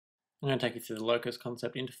I'm going to take you through the Locus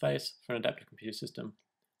concept interface for an adaptive computer system.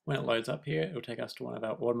 When it loads up here, it will take us to one of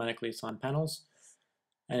our automatically assigned panels.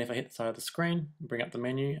 And if I hit the side of the screen, bring up the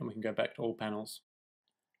menu, and we can go back to all panels.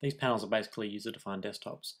 These panels are basically user-defined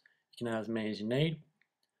desktops. You can add as many as you need,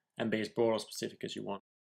 and be as broad or specific as you want.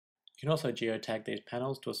 You can also geotag these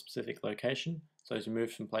panels to a specific location, so as you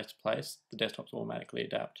move from place to place, the desktops automatically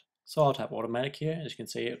adapt. So I'll tap automatic here, and as you can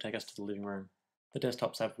see, it will take us to the living room. The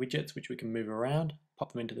desktops have widgets which we can move around,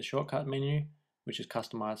 pop them into the shortcut menu, which is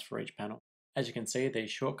customized for each panel. As you can see,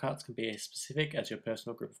 these shortcuts can be as specific as your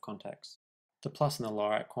personal group of contacts. The plus in the lower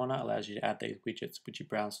right corner allows you to add these widgets which you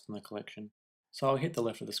browse from the collection. So I'll hit the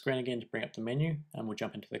left of the screen again to bring up the menu, and we'll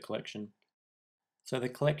jump into the collection. So the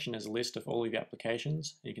collection is a list of all of your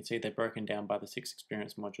applications, and you can see they're broken down by the 6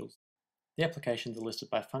 experience modules. The applications are listed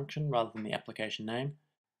by function rather than the application name,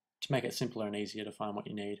 to make it simpler and easier to find what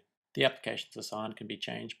you need. The applications assigned can be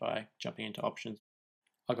changed by jumping into options.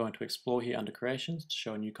 I'll go into Explore here under Creations to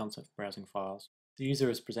show a new concept for browsing files. The user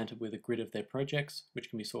is presented with a grid of their projects, which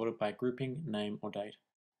can be sorted by grouping, name, or date.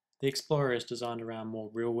 The Explorer is designed around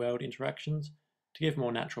more real-world interactions to give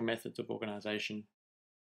more natural methods of organization.